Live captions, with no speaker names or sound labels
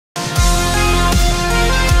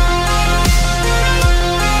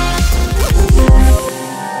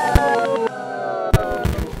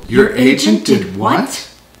Your agent did what?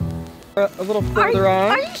 A little further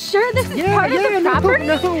on. Are you sure this is part of the property?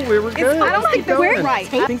 No, we were good. I don't think we're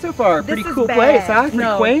right. I think so far. Pretty This is cool bad. place, huh? Pretty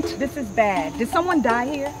No, quaint. this is bad. Did someone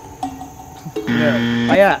die here? No.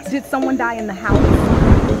 I asked. Did someone die in the house?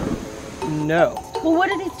 No. Well,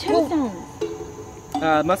 what are these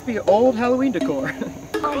tombstones? Must be old Halloween decor.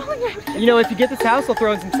 You know, if you get this house, I'll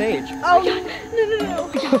throw in some sage. Oh, no.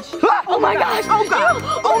 Oh my gosh. Oh god.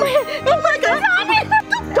 Oh my god. Oh my god. Oh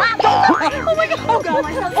my god. Oh god.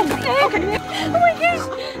 Okay. Oh my gosh.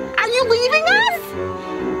 Are you leaving us?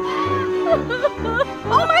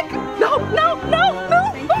 Oh my god. No.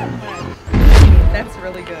 That's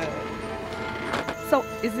really good. So,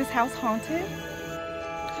 is this house haunted?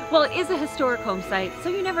 Well, it is a historic home site, so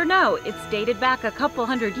you never know. It's dated back a couple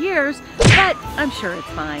hundred years, but I'm sure it's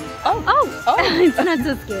fine. Oh. It's not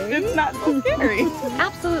so scary. It's not so scary.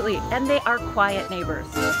 Absolutely, and they are quiet neighbors.